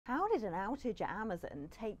How did an outage at Amazon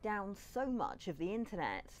take down so much of the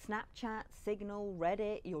internet? Snapchat, Signal,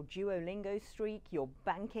 Reddit, your Duolingo streak, your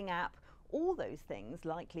banking app, all those things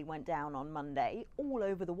likely went down on Monday all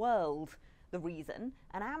over the world. The reason?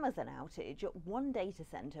 An Amazon outage at one data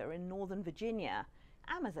center in Northern Virginia.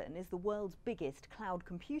 Amazon is the world's biggest cloud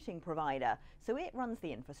computing provider, so it runs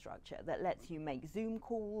the infrastructure that lets you make Zoom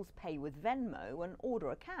calls, pay with Venmo, and order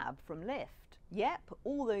a cab from Lyft. Yep,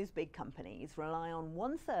 all those big companies rely on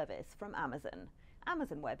one service from Amazon.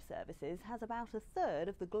 Amazon Web Services has about a third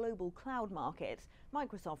of the global cloud market.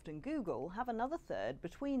 Microsoft and Google have another third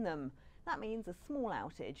between them. That means a small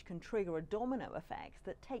outage can trigger a domino effect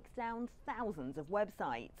that takes down thousands of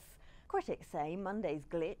websites. Critics say Monday's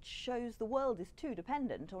glitch shows the world is too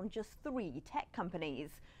dependent on just 3 tech companies.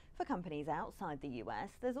 For companies outside the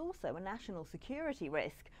US, there's also a national security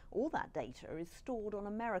risk. All that data is stored on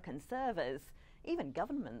American servers. Even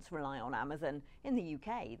governments rely on Amazon. In the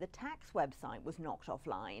UK, the tax website was knocked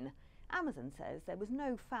offline. Amazon says there was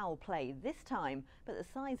no foul play this time, but the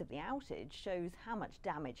size of the outage shows how much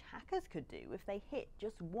damage hackers could do if they hit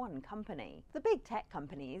just one company. The big tech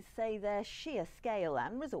companies say their sheer scale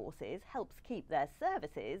and resources helps keep their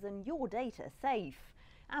services and your data safe.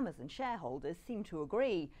 Amazon shareholders seem to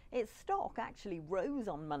agree. Its stock actually rose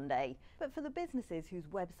on Monday. But for the businesses whose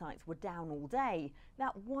websites were down all day,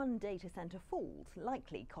 that one data center fault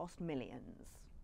likely cost millions.